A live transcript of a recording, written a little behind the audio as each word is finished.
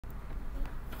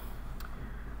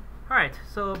Alright,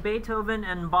 so Beethoven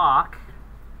and Bach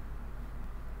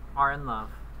are in love.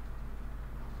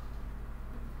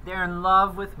 They're in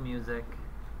love with music.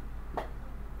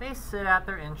 They sit at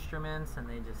their instruments and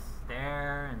they just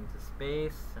stare into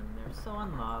space and they're so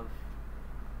in love.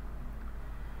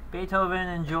 Beethoven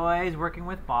enjoys working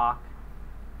with Bach.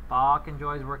 Bach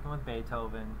enjoys working with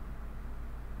Beethoven.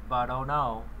 But oh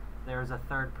no, there's a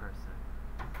third person.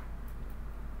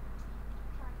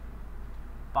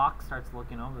 Bach starts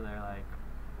looking over there like,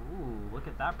 ooh, look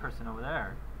at that person over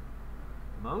there.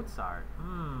 Mozart.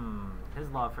 His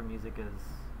love for music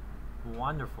is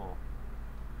wonderful.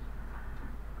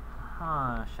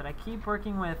 Should I keep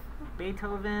working with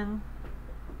Beethoven?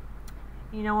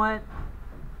 You know what?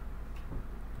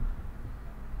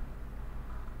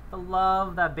 The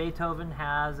love that Beethoven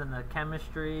has and the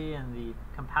chemistry and the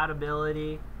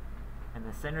compatibility and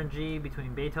the synergy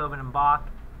between Beethoven and Bach,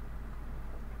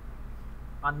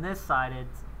 on this side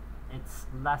it's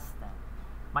less than.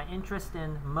 My interest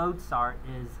in Mozart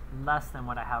is less than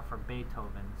what I have for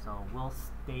Beethoven, so we'll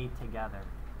stay together.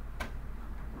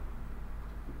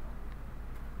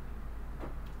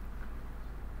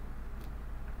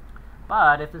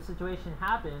 But if the situation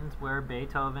happens where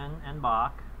Beethoven and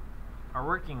Bach are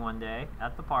working one day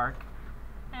at the park,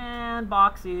 and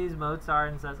Bach sees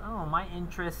Mozart and says, oh, my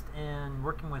interest in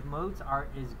working with Mozart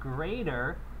is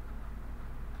greater,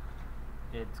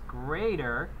 it's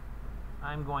greater,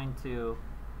 I'm going to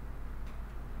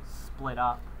split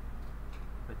up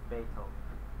with Beethoven.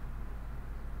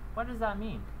 What does that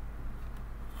mean?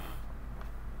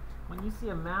 When you see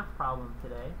a math problem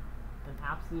today, an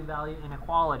absolute value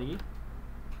inequality,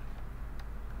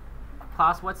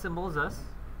 class, what symbol is this?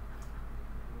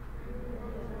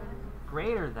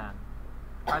 Greater than.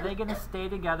 Are they going to stay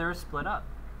together or split up?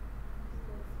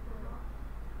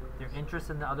 Their interest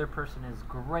in the other person is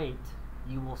great,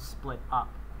 you will split up.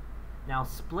 Now,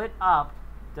 split up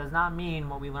does not mean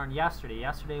what we learned yesterday.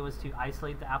 Yesterday was to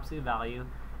isolate the absolute value,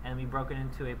 and we broke it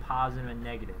into a positive and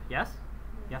negative. Yes?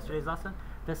 Yesterday's lesson?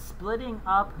 The splitting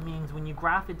up means when you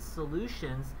graph its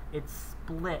solutions, it's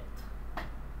split.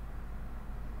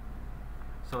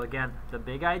 So again, the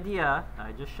big idea that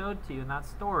I just showed to you in that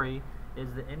story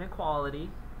is the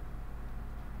inequality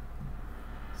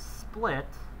split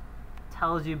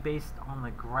tells you based on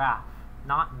the graph,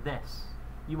 not this.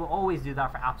 You will always do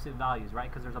that for absolute values, right?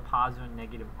 Because there's a positive and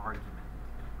negative argument.